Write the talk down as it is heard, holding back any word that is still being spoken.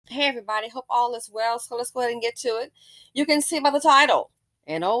Hey everybody, hope all is well. So let's go ahead and get to it. You can see by the title.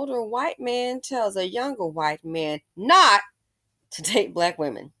 An older white man tells a younger white man not to date black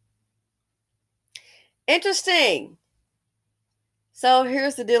women. Interesting. So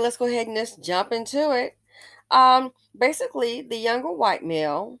here's the deal. Let's go ahead and just jump into it. Basically, the younger white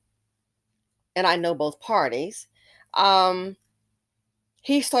male, and I know both parties, um,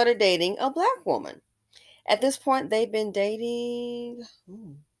 he started dating a black woman. At this point, they've been dating,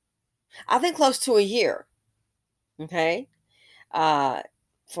 I think, close to a year. Okay. uh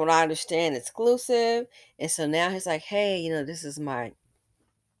from what I understand, exclusive. And so now he's like, hey, this is my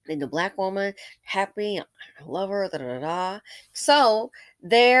the black woman, happy, I love her, da, da, da, da. So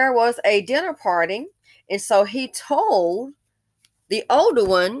there was a dinner party, and so he told the older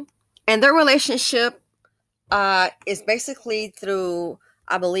one, and their relationship is basically through,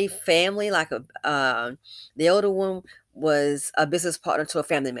 I believe, family. Like the older one was a business partner to a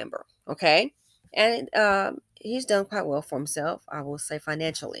family member. Okay. And he's done quite well for himself, I will say,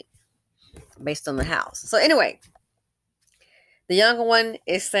 financially, based on the house. So anyway, the younger one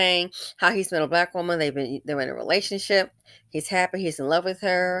is saying how he's met a black woman. They're in a relationship. He's happy. He's in love with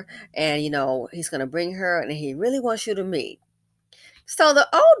her, and he's gonna bring her, and he really wants you to meet. So the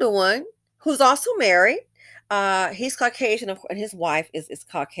older one, who's also married, he's Caucasian, and his wife is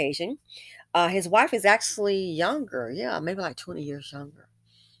Caucasian. His wife is actually younger, yeah, maybe like 20 years younger.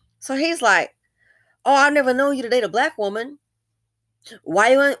 So he's like, "Oh, I've never known you to date a black woman. Why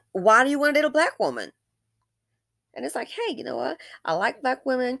do you want to date a black woman?" And it's like, hey, you know what? I like black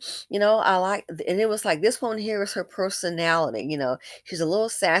women. And it was like, this one here is her personality. She's a little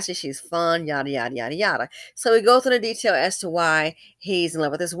sassy. She's fun, yada, yada, yada, yada. So we go through the detail as to why he's in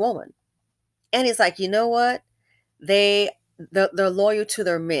love with this woman. And he's like, you know what? They're loyal to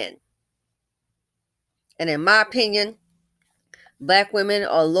their men. And in my opinion, black women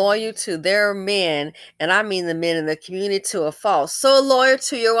are loyal to their men, and I mean the men in the community to a fault. So loyal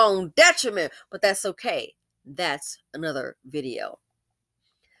to your own detriment, but that's okay. That's another video.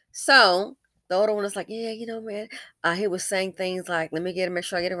 So the older one is like, yeah, man. He was saying things like, let me make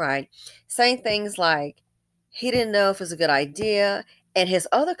sure I get it right. Saying things like he didn't know if it was a good idea. And his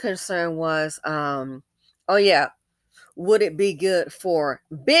other concern was, oh yeah, would it be good for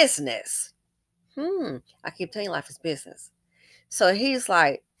business? I keep telling you, life is business. So he's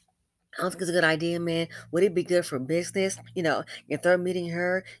like, I don't think it's a good idea, man. Would it be good for business? If they're meeting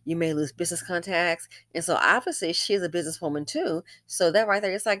her, you may lose business contacts. And so obviously she's a businesswoman too. So that right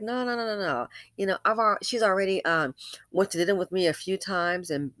there, it's like, no, no, no, no, no. She's already went to dinner with me a few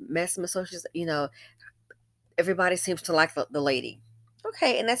times and met some associates. Everybody seems to like the lady.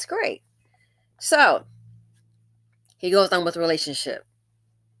 Okay, and that's great. So he goes on with the relationship.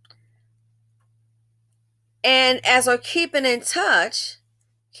 And as we're keeping in touch,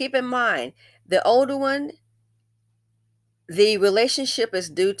 keep in mind, the older one, the relationship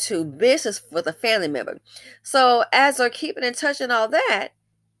is due to business with a family member. So as they're keeping in touch and all that,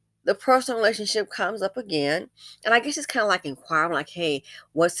 the personal relationship comes up again. And I guess it's kind of like inquiring, like, hey,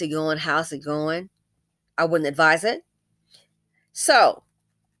 what's it going? How's it going? I wouldn't advise it. So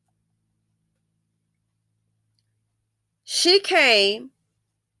she came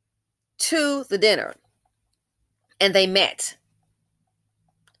to the dinner and they met.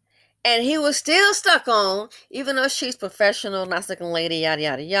 And he was still stuck on, even though she's professional, nice looking lady, yada,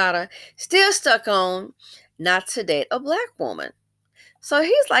 yada, yada, still stuck on not to date a black woman. So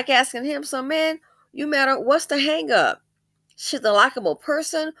he's like asking him, so man, you matter, what's the hang up? She's a likable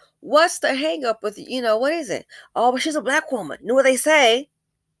person. What's the hang up with, what is it? Oh, but she's a black woman. Know what they say?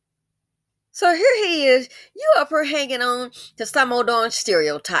 So here he is, you up here hanging on to some old darn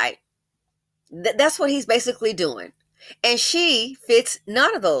stereotype. That's what he's basically doing. And she fits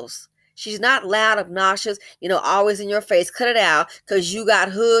none of those. She's not loud, obnoxious, always in your face. Cut it out, because you got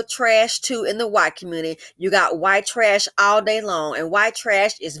hood trash too in the white community. You got white trash all day long, and white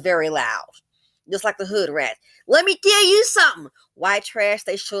trash is very loud, just like the hood rat. Let me tell you something. White trash,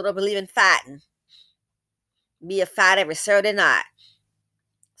 they sure don't believe in fighting. Be a fight every Saturday night.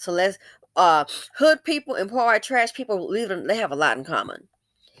 So let's, hood people and poor white trash people, they have a lot in common.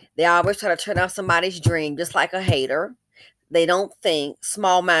 They always try to turn off somebody's dream, just like a hater. They don't think,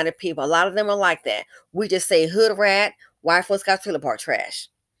 small-minded people. A lot of them are like that. We just say hood rat, white folks got trailer park trash.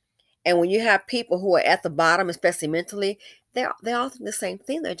 And when you have people who are at the bottom, especially mentally, they all think the same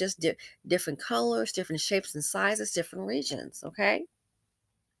thing. They're just different colors, different shapes and sizes, different regions, okay?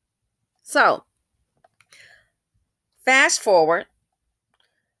 So, fast forward.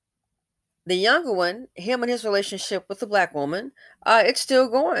 The younger one, him and his relationship with the black woman, it's still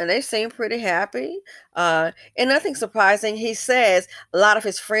going. They seem pretty happy. And nothing surprising. He says a lot of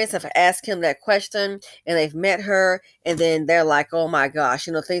his friends have asked him that question and they've met her. And then they're like, oh my gosh,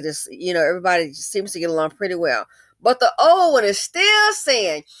 things just, everybody just seems to get along pretty well. But the old one is still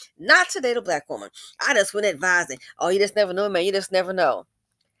saying, not to date a black woman. I just wouldn't advise it. Oh, you just never know, man. You just never know.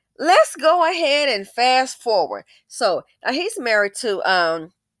 Let's go ahead and fast forward. So now he's married to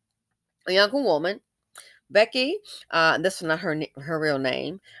a younger woman, Becky. This is not her real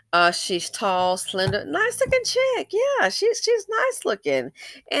name. She's tall, slender, nice looking chick. Yeah, she's nice looking,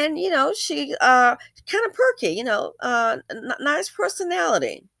 and she kind of perky. Nice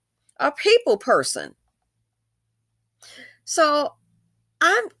personality, a people person. So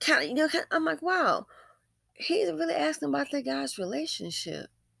I'm kind of I'm like, wow, he's really asking about that guy's relationship,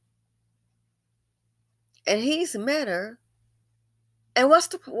 and he's met her. And what's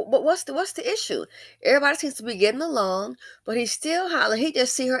the issue? Everybody seems to be getting along, but he's still hollering. He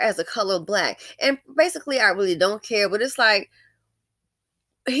just see her as a color black. And basically, I really don't care. But it's like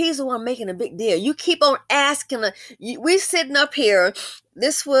he's the one making a big deal. You keep on asking. We sitting up here.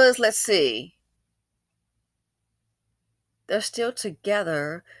 This was, let's see. They're still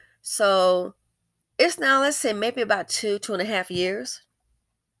together. So it's now, let's say, maybe about 2.5 years.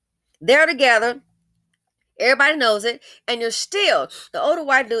 They're together. Everybody knows it, and the older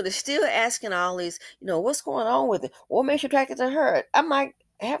white dude is still asking all these, what's going on with it? What makes you attracted to her? I'm like,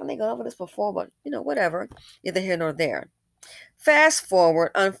 haven't they gone over this before? But, whatever, neither here nor there. Fast forward,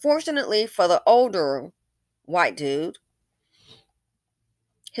 unfortunately for the older white dude,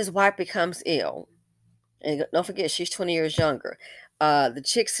 his wife becomes ill. And don't forget, she's 20 years younger. The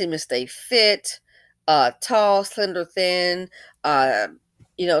chick seems to stay fit, tall, slender, thin,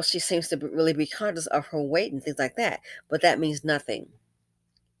 she seems to really be conscious of her weight and things like that. But that means nothing.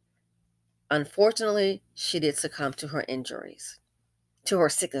 Unfortunately, she did succumb to her injuries. To her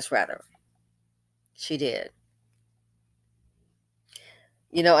sickness, rather. She did.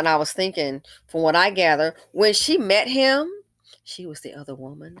 And I was thinking, from what I gather, when she met him, she was the other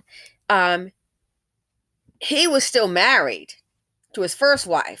woman. He was still married to his first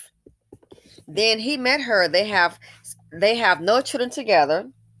wife. Then he met her. They have no children together.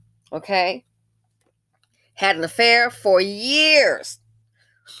 Okay. Had an affair for years.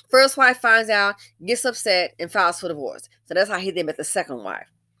 First wife finds out, gets upset, and files for divorce. So that's how he then met the second wife.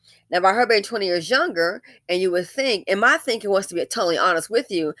 Now, by her being 20 years younger, and you would think, and my thinking was, to be totally honest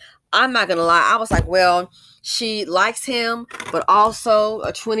with you, I'm not going to lie. I was like, well, she likes him, but also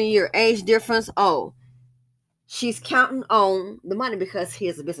a 20-year age difference. Oh, she's counting on the money because he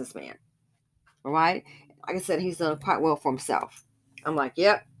is a businessman. All right? Like I said, he's done quite well for himself. I'm like,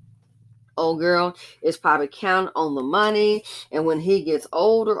 yep. Old girl is probably counting on the money, and when he gets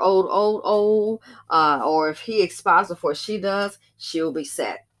older, or if he expires before she does, she'll be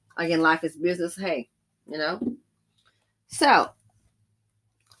set. Again, life is business. Hey, So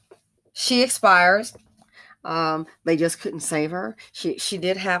she expires. They just couldn't save her. She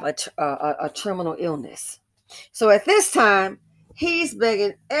did have a terminal illness. So at this time, he's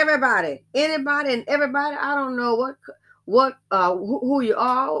begging everybody, anybody, and everybody. I don't know who you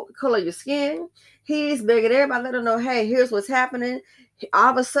are, color your skin. He's begging everybody, let them know, hey, here's what's happening. All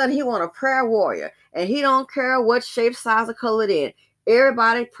of a sudden, he want a prayer warrior, and he don't care what shape, size, or color it is.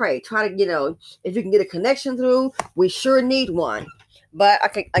 Everybody pray. Try to, if you can get a connection through, we sure need one. But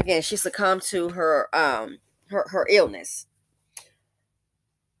again, she succumbed to her illness.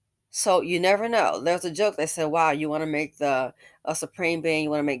 So you never know. There's a joke that said, wow, you want to make a supreme being, you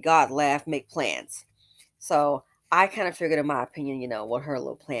want to make God laugh, make plans. So I kind of figured, in my opinion, what her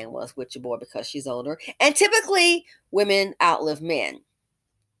little plan was with your boy, because she's older. And typically, women outlive men.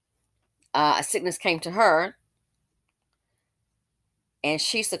 A sickness came to her, and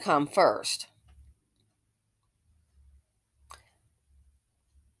she succumbed first.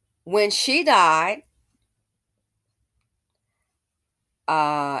 When she died,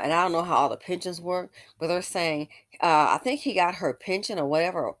 and I don't know how all the pensions work, but they're saying, I think he got her pension or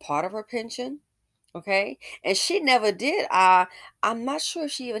whatever, or part of her pension. Okay. And she never did. I'm not sure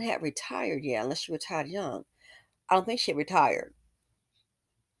if she even had retired yet, unless she retired young. I don't think she retired.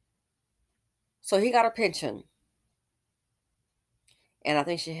 So he got her pension. And I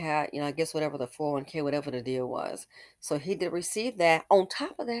think she had, I guess whatever the 401k, whatever the deal was. So he did receive that. On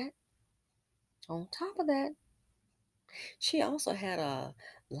top of that, she also had a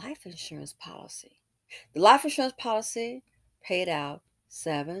life insurance policy. The life insurance policy paid out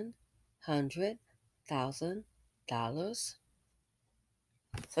 $700,000.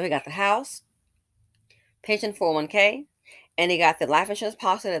 So he got the house, pension, 401k, And he got the life insurance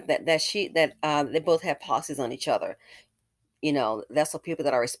policy that they both have policies on each other. You know, that's what people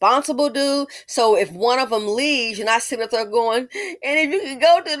that are responsible do. So if one of them leaves, you're not sitting up there going, and if you can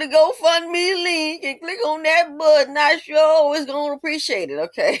go to the GoFundMe link and click on that button, I sure always going to appreciate it,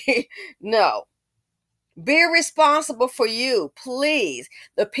 okay? No. Be responsible for you, please.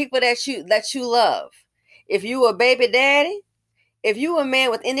 The people that you love. If you a baby daddy, if you a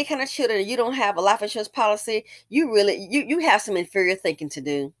man with any kind of children and you don't have a life insurance policy, you have some inferior thinking to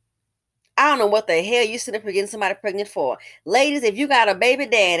do. I don't know what the hell you sitting up here getting somebody pregnant for. Ladies, if you got a baby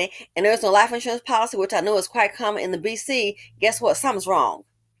daddy and there's no life insurance policy, which I know is quite common in the BC, guess what? Something's wrong.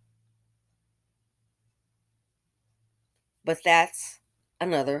 But that's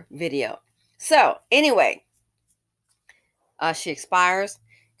another video. So anyway, she expires,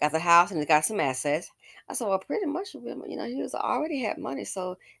 got the house, and got some assets. I said, well, pretty much, you know, he was already had money,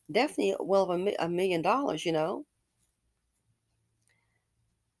 so definitely well over $1 million, you know.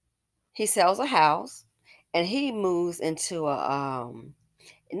 He sells a house, and he moves into a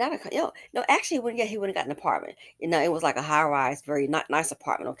not a no, actually he wouldn't got an apartment. You know, it was like a high rise, very nice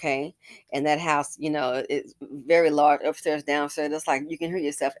apartment, okay. And that house, you know, it's very large, upstairs, downstairs. It's like you can hear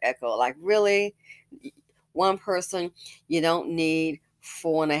yourself echo. Like, really, one person, you don't need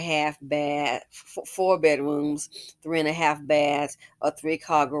 4 bedrooms, 3.5 baths, a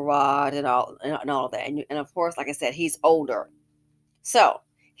 3-car garage, and all of that. And of course, like I said, he's older, so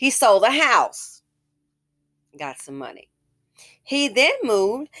he sold the house, got some money. He then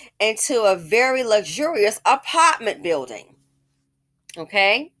moved into a very luxurious apartment building.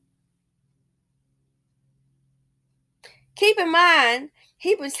 Okay? Keep in mind,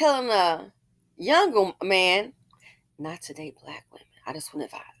 he been telling a younger man not to date black women. I just want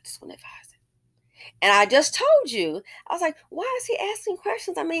to advise it. And I just told you, I was like, why is he asking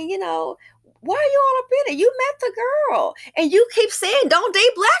questions? I mean, you know, why are you all up in it? You met the girl, and you keep saying don't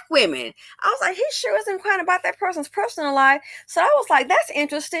date black women. I was like, he sure is inquiring about that person's personal life. So I was like, that's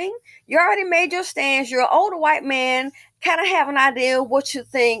interesting. You already made your stance. You're an older white man, kind of have an idea of what you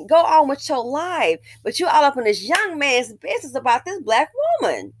think. Go on with your life. But you all up in this young man's business about this black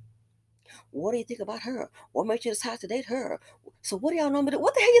woman. What do you think about her? What made you decide to date her? So what do y'all normally do?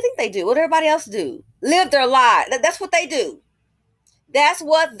 What the hell do you think they do? What everybody else do? Live their life. That's what they do. That's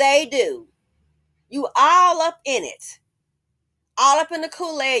what they do. You all up in it. All up in the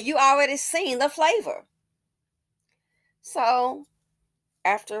Kool-Aid. You already seen the flavor. So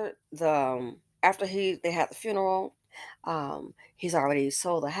after they had the funeral, he's already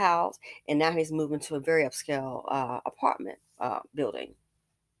sold the house, and now he's moving to a very upscale apartment building.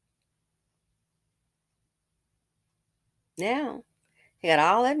 Now he got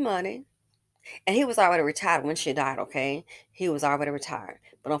all that money. And he was already retired when she died, okay? He was already retired.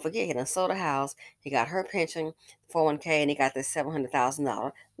 But don't forget, he done sold a house. He got her pension, 401k, and he got this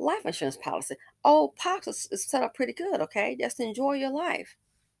 $700,000 life insurance policy. Oh, Pops is set up pretty good, okay? Just enjoy your life.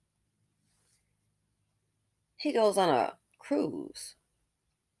 He goes on a cruise.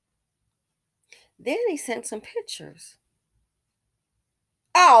 Then he sent some pictures.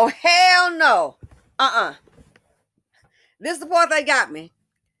 Oh, hell no. This is the part that got me.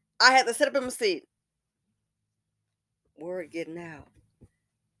 I had to sit up in my seat. Word getting out.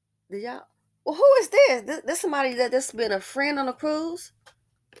 Did y'all? Well, who is this? This somebody that's been a friend on a cruise?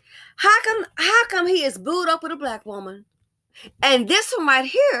 How come he is booed up with a black woman? And this one right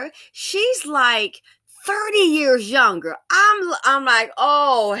here, she's like 30 years younger. I'm like,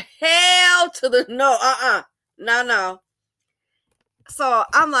 oh, hell to the no. No. So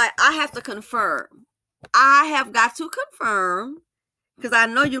I'm like, I have to confirm. I have got to confirm, because I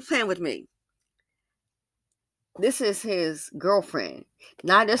know you're playing with me. This is his girlfriend,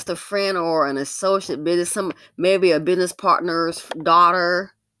 not just a friend or an associate business, maybe a business partner's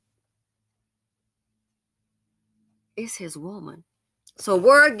daughter. It's his woman. So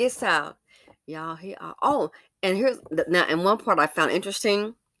word gets out, y'all. And here's now. And one part I found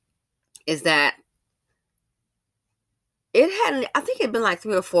interesting is that I think it'd been like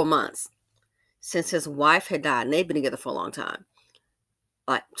 3 or 4 months since his wife had died, and they've been together for a long time,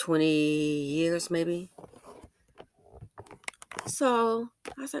 like 20 years maybe. So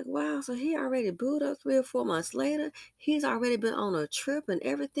I was like, wow, so he already booed up 3 or 4 months later. He's already been on a trip and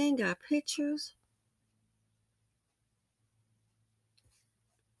everything, got pictures.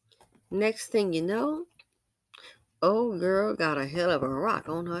 Next thing you know, old girl got a hell of a rock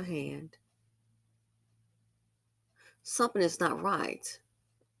on her hand. Something is not right.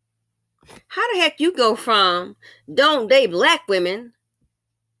 How the heck you go from don't date black women,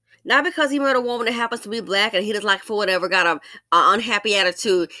 not because he met a woman that happens to be black and he just like for whatever got a unhappy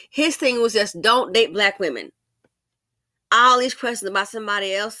attitude. His thing was just don't date black women. all these questions about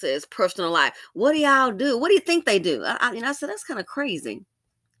somebody else's personal life. What do y'all do? What do you think they do? I said, that's kind of crazy.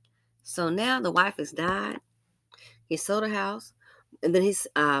 So now the wife has died. He sold a house, and then he's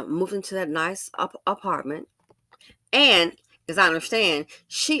moved into that nice apartment. And as I understand,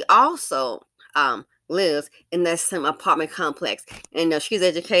 she also lives in that same apartment complex. And she's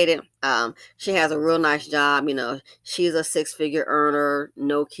educated. She has a real nice job. She's a 6-figure earner,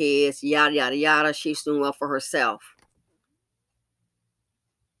 no kids, yada, yada, yada. She's doing well for herself.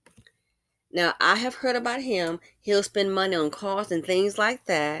 Now, I have heard about him. He'll spend money on cars and things like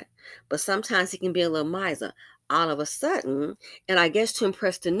that, but sometimes he can be a little miser. All of a sudden, and I guess to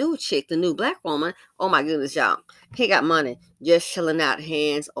impress the new chick, the new black woman, oh my goodness, y'all, he got money just shelling out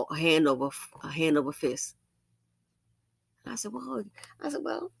hand over fist. And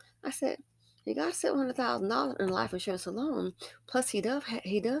I said, he got $700,000 in life insurance alone. Plus, he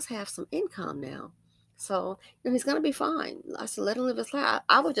does have some income now. So, he's going to be fine. I said, let him live his life.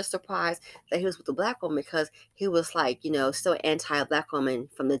 I was just surprised that he was with the black woman because he was like, still anti-black woman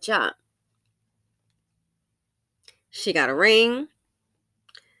from the jump. She got a ring.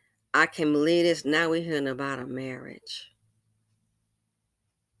 I can't believe this. Now we're hearing about a marriage.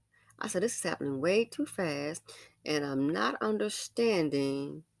 I said, this is happening way too fast, and I'm not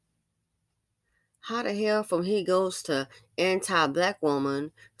understanding how the hell from he goes to anti-black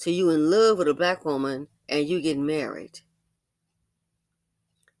woman to you in love with a black woman and you get married.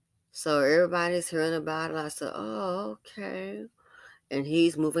 So everybody's hearing about it. I said, oh, okay. And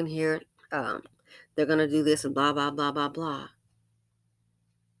he's moving here. They're going to do this and blah, blah, blah, blah, blah.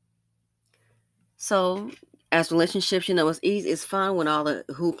 So as relationships, it's easy. It's fun when all the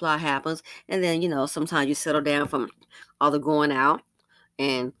hoopla happens. And then, sometimes you settle down from all the going out.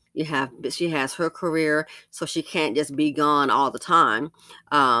 And she has her career, so she can't just be gone all the time.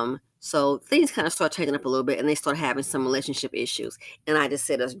 So things kind of start changing up a little bit, and they start having some relationship issues. And I just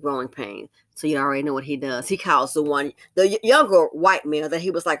said that's growing pain. So you already know what he does. He calls the younger white male that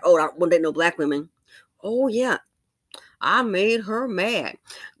he was like, oh, I won't date no black women. Oh, yeah. I made her mad.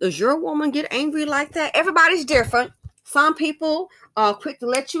 Does your woman get angry like that? Everybody's different. Some people are quick to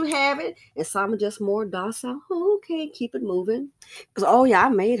let you have it, and some are just more docile. Oh, okay, keep it moving. Because, oh, yeah, I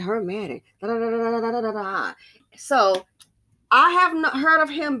made her mad. So I have not heard of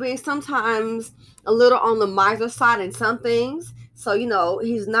him being sometimes a little on the miser side in some things. So,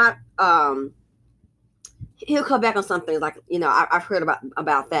 he's not, he'll come back on some things like, I've heard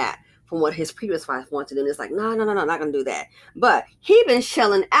about that from what his previous wife wanted to do. And it's like, no, not going to do that. But he been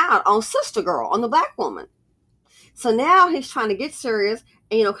shelling out on Sister Girl, on the black woman. So now he's trying to get serious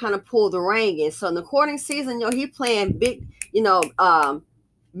and, kind of pull the ring in. So in the courting season, he playing big,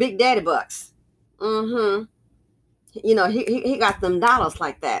 big daddy bucks. Mm-hmm. He got them dollars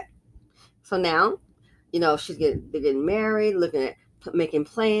like that. So now, they're getting married, looking at making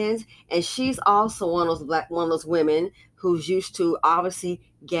plans. And she's also one of those women who's used to obviously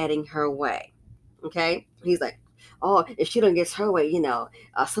getting her way. Okay. He's like, oh, if she don't get her way,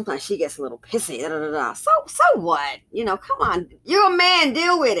 sometimes she gets a little pissy. So what? Come on. You're a man.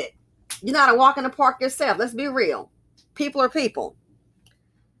 Deal with it. You're not a walk in the park yourself. Let's be real. People are people.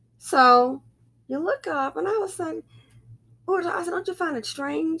 So you look up, and I was like, I said, don't you find it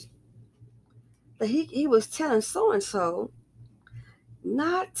strange that he was telling so-and-so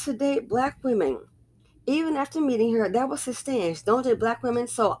not to date black women? Even after meeting her, that was his stance. Don't date black women.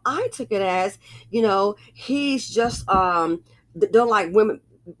 So I took it as, he's just don't like women,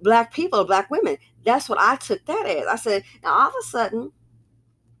 black people or black women. That's what I took that as. I said, now all of a sudden,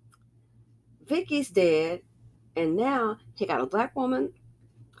 Vicky's dead, and now he got a black woman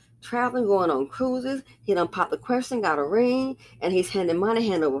traveling, going on cruises. He done popped the question, got a ring, and he's handing money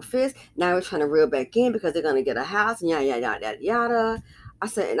hand over fist. Now he's trying to reel back in because they're gonna get a house and yada yada yada yada. I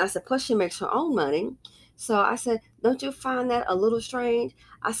said, plus she makes her own money. So I said, don't you find that a little strange?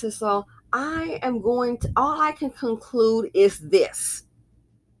 I said, so all I can conclude is this.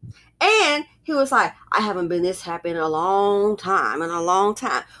 And he was like, I haven't been this happy in a long time. Well,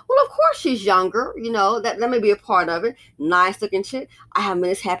 of course she's younger, that may be a part of it. Nice looking chick. I haven't been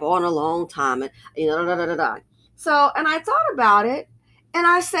this happy in a long time. And, So, and I thought about it, and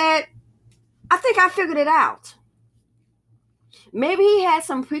I said, I think I figured it out. Maybe he had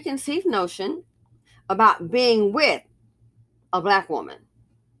some preconceived notion about being with a black woman.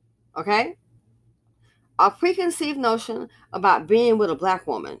 Okay? A preconceived notion about being with a black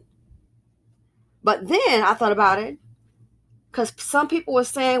woman. But then I thought about it, because some people were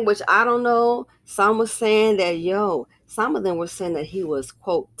saying, which I don't know, some were saying that, some of them were saying that he was,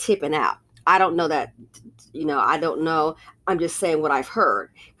 quote, tipping out. I don't know that, I don't know. I'm just saying what I've heard.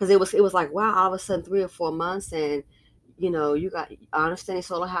 Because it was like, wow, all of a sudden 3 or 4 months, and you got, I understand he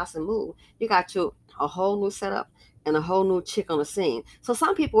sold a house and moved. You got you a whole new setup and a whole new chick on the scene. So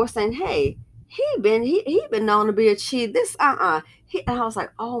some people were saying, hey, he been known to be a cheat. This and I was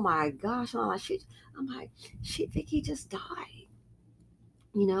like, oh my gosh. I'm like, she think he just died,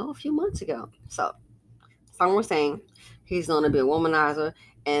 a few months ago. So some were saying he's known to be a womanizer,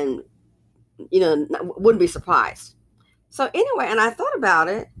 and wouldn't be surprised. So anyway, and I thought about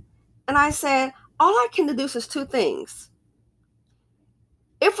it, and I said, all I can deduce is two things.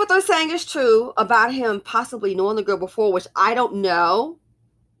 If what they're saying is true about him possibly knowing the girl before, which I don't know,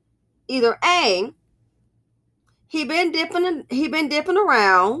 either A, he been dipping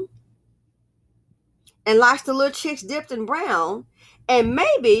around and likes the little chicks dipped in brown, and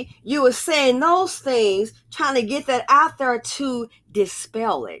maybe you were saying those things trying to get that out there to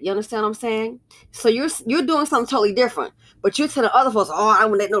dispel it. You understand what I'm saying? So you're doing something totally different, but you're telling other folks, oh, I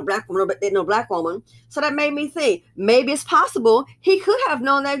wouldn't date no black woman, date no black woman. So that made me think maybe it's possible he could have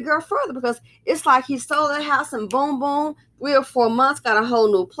known that girl further, because it's like he sold that house and boom, boom, 3 or 4 months, got a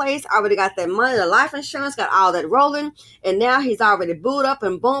whole new place, already got that money, the life insurance, got all that rolling, and now he's already booed up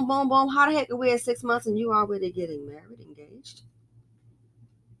and boom, boom, boom. How the heck are we at 6 months and you already getting married, engaged?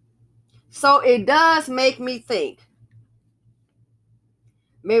 So it does make me think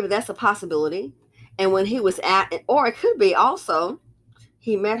maybe that's a possibility. And when he was or it could be also,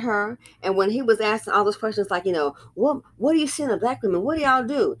 he met her, and when he was asking all those questions like, what do you see in a black woman? What do y'all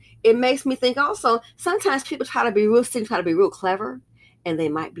do? It makes me think also, sometimes people try to be real clever, and they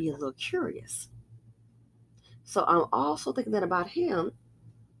might be a little curious. So I'm also thinking that about him.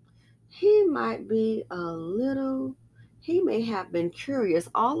 He may have been curious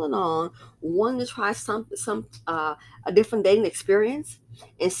all along, wanting to try a different dating experience,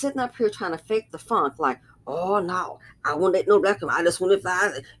 and sitting up here trying to fake the funk, like, oh no, I won't date no black woman. I just want to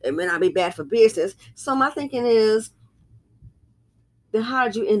fly. It may not be bad for business. So my thinking is, then how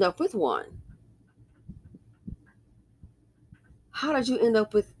did you end up with one? How did you end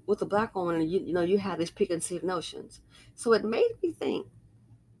up with a black woman, and you had these preconceived notions? So it made me think.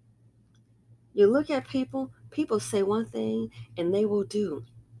 You look at people say one thing and they will do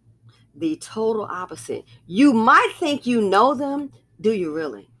the total opposite. You might think you know them. Do you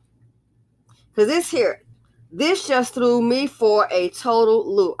really? Because this just threw me for a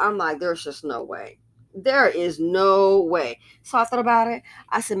total loop. I'm like, there's just no way. There is no way. So I thought about it.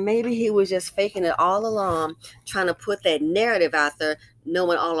 I said, maybe he was just faking it all along, trying to put that narrative out there,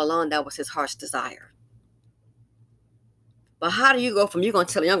 knowing all along that was his heart's desire. But how do you go from, you're going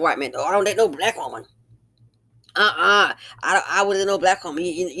to tell a young white man, oh, I don't date no black woman. I wouldn't know black woman.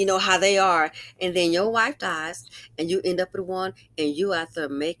 You know how they are. And then your wife dies, and you end up with one, and you out there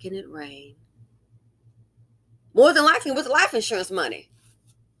making it rain. More than likely with life insurance money.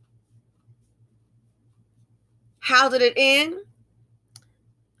 How did it end?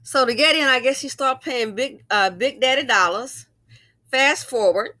 So to get in, I guess you start paying big daddy dollars. Fast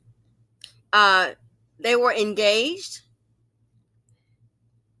forward, they were engaged,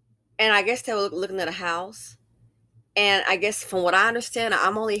 and I guess they were looking at a house. And I guess from what I understand,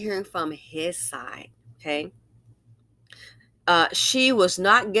 I'm only hearing from his side, okay? She was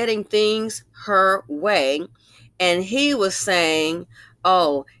not getting things her way, and he was saying,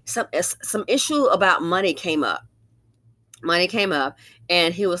 oh, some issue about money came up.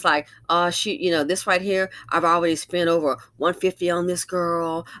 And he was like, this right here, I've already spent over $150 on this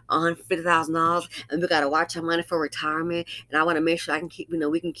girl, $150,000, and we got to watch our money for retirement, and I want to make sure I can keep,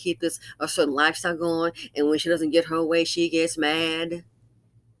 we can keep this a certain lifestyle going, and when she doesn't get her way, she gets mad.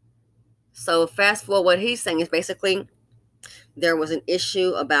 So fast forward, what he's saying is basically there was an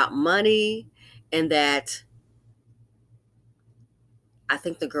issue about money, and that I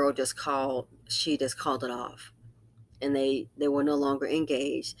think the girl she just called it off. And they were no longer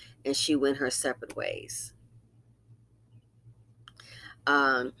engaged, and she went her separate ways.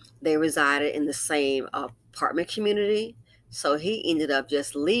 They resided in the same apartment community, so he ended up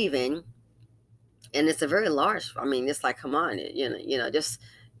just leaving. And it's a very large, it's like, come on, just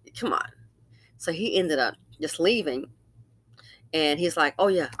come on. So he ended up just leaving, and he's like, oh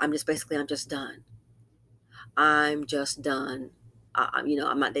yeah, I'm just done. I'm just done. I'm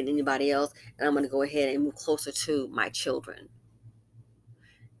not dating anybody else, and I'm going to go ahead and move closer to my children.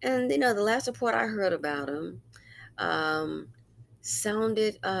 And, the last report I heard about him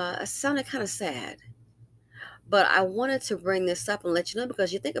sounded kind of sad. But I wanted to bring this up and let you know,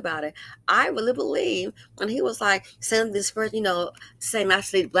 because you think about it. I really believe when he was like saying this first, saying not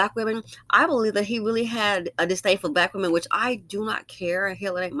to date black women, I believe that he really had a disdain for black women, which I do not care. And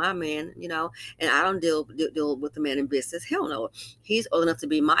hell, it ain't my man, and I don't deal with the man in business. Hell no. He's old enough to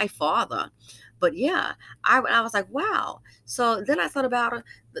be my father. But yeah, I was like, wow. So then I thought about it,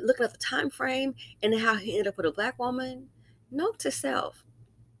 looking at the time frame and how he ended up with a black woman. Note to self.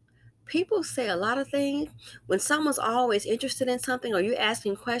 People say a lot of things. When someone's always interested in something or you're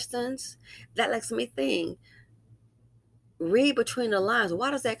asking questions, that lets me think. Read between the lines.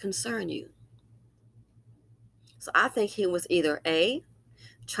 Why does that concern you? So I think he was either A,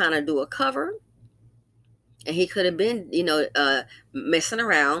 trying to do a cover, and he could have been, messing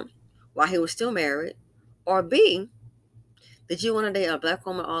around while he was still married, or B, did you want to date a black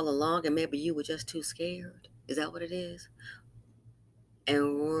woman all along and maybe you were just too scared? Is that what it is?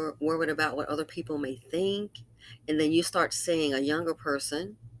 And we're worried about what other people may think. And then you start seeing a younger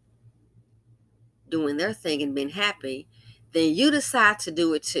person doing their thing and being happy. Then you decide to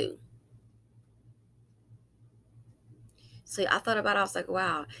do it too. See, I thought about it. I was like,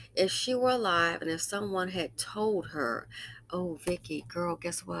 wow, if she were alive and if someone had told her, oh, Vicky, girl,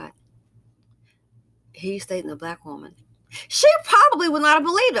 guess what? He's dating a black woman. She probably would not have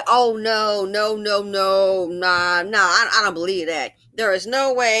believed it. Oh, no, no, no, no, nah, I don't believe that. There is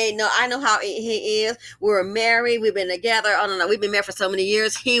no way. No, I know how he is. We were married. We've been together. I don't know. We've been married for so many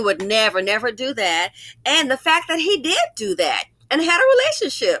years. He would never, never do that. And the fact that he did do that and had a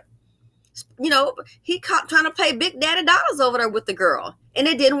relationship, he caught trying to play Big Daddy Dollars over there with the girl. And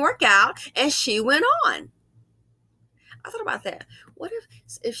it didn't work out. And she went on. I thought about that. What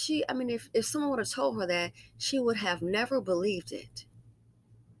if she, if someone would have told her that, she would have never believed it.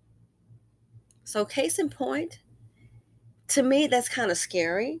 So case in point, to me, that's kind of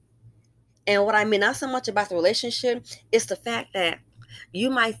scary. And what I mean, not so much about the relationship, it's the fact that you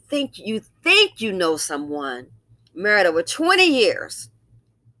might think you know someone married over 20 years.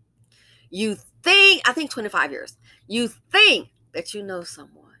 I think 25 years. You think that you know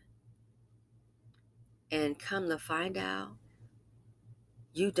someone. And come to find out,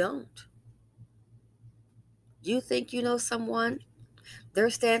 you don't. You think you know someone, their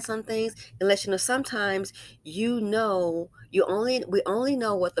stance on things, and sometimes we only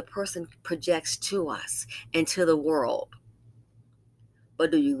know what the person projects to us and to the world.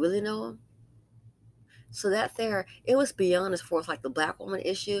 But do you really know them? So it was beyond, as far as like the black woman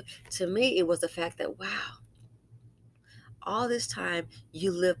issue. To me, it was the fact that, wow, all this time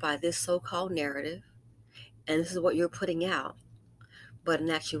you live by this so-called narrative, and this is what you're putting out. But in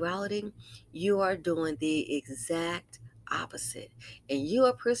actuality, you are doing the exact opposite. And you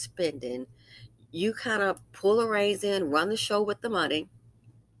are spending, you kind of pull the reins in, run the show with the money.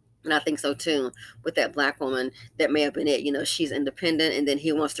 And I think so too, with that black woman, that may have been it. She's independent, and then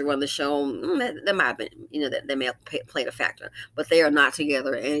he wants to run the show. That might have been, that may have played a factor. But they are not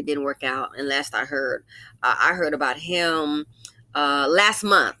together, and it didn't work out. And last I heard about him last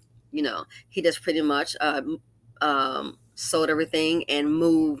month. He just pretty much sold everything and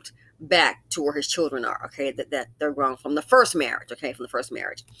moved back to where his children are. Okay, that they're grown from the first marriage. Okay, from the first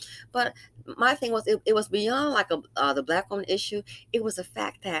marriage. But my thing was, it was beyond like the black woman issue. It was the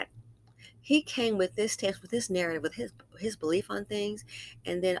fact that he came with this text, with this narrative, with his belief on things,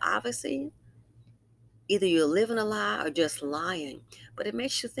 and then obviously either you're living a lie or just lying. But it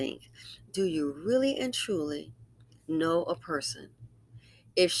makes you think: do you really and truly know a person?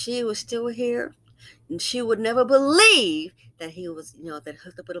 If she was still here, she would never believe that he was, that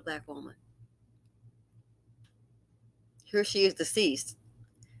hooked up with a black woman. Here she is, deceased.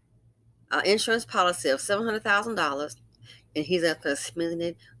 Insurance policy of $700,000, and he's up there spending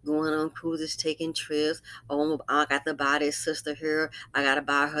it, going on cruises, taking trips. Oh, I got to buy this sister here. I got to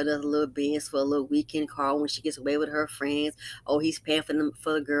buy her another little Benz for a little weekend car when she gets away with her friends. Oh, he's paying for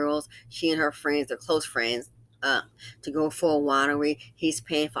the girls. She and her friends, they're close friends, to go for a winery. He's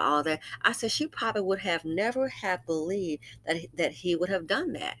paying for all that. I said she probably would have never have believed that he would have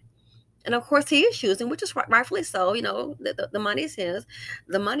done that. And of course he is choosing, which is rightfully so. The money is his,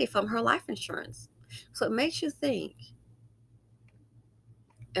 the money from her life insurance. So it makes you think.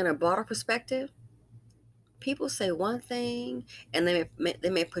 In a broader perspective, people say one thing and they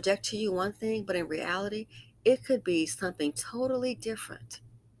may project to you one thing, but in reality, it could be something totally different.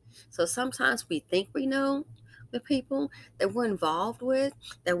 So sometimes we think we know the people that we're involved with,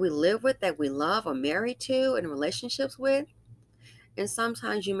 that we live with, that we love or married to, in relationships with. And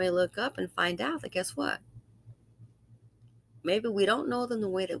sometimes you may look up and find out that, guess what? Maybe we don't know them the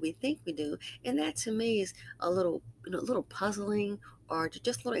way that we think we do. And that to me is a little puzzling, or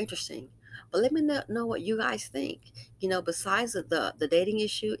just a little interesting. But let me know what you guys think. Besides the dating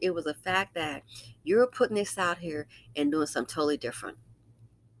issue, it was the fact that you're putting this out here and doing something totally different.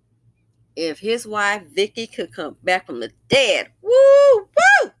 If his wife Vicky could come back from the dead, woo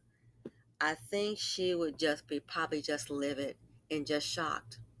woo, I think she would just be probably just livid and just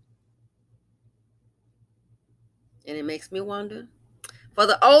shocked. And it makes me wonder, for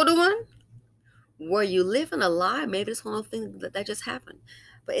the older one, were you living a lie? Maybe it's one of the things that just happened.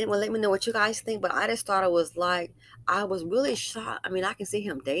 But anyway, let me know what you guys think. But I just thought it was like, I was really shocked. I mean, I can see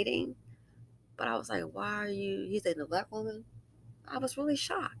him dating, but I was like, why are you? He's dating a black woman. I was really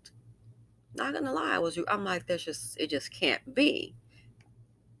shocked. Not gonna lie, I'm like, it just can't be.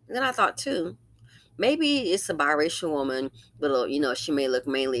 And then I thought too, maybe it's a biracial woman, but she may look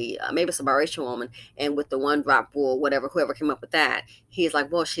mainly, maybe it's a biracial woman, and with the one drop rule, whatever, whoever came up with that, he's like,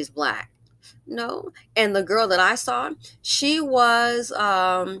 well, she's black. No, and the girl that I saw, she was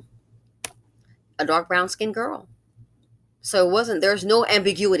a dark brown skinned girl. So it wasn't. There's no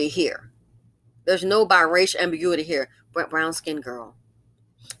ambiguity here. There's no biracial ambiguity here. Brown skinned girl.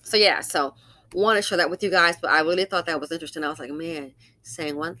 So yeah, so want to share that with you guys, but I really thought that was interesting. I was like, man,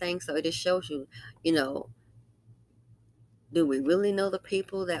 saying one thing, so it just shows you, you know, do we really know the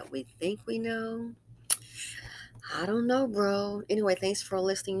people that we think we know? I don't know, bro. Anyway, thanks for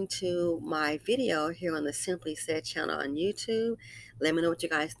listening to my video here on the Simply Said channel on YouTube. Let me know what you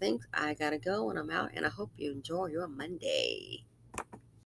guys think. I gotta go and I'm out, and I hope you enjoy your Monday.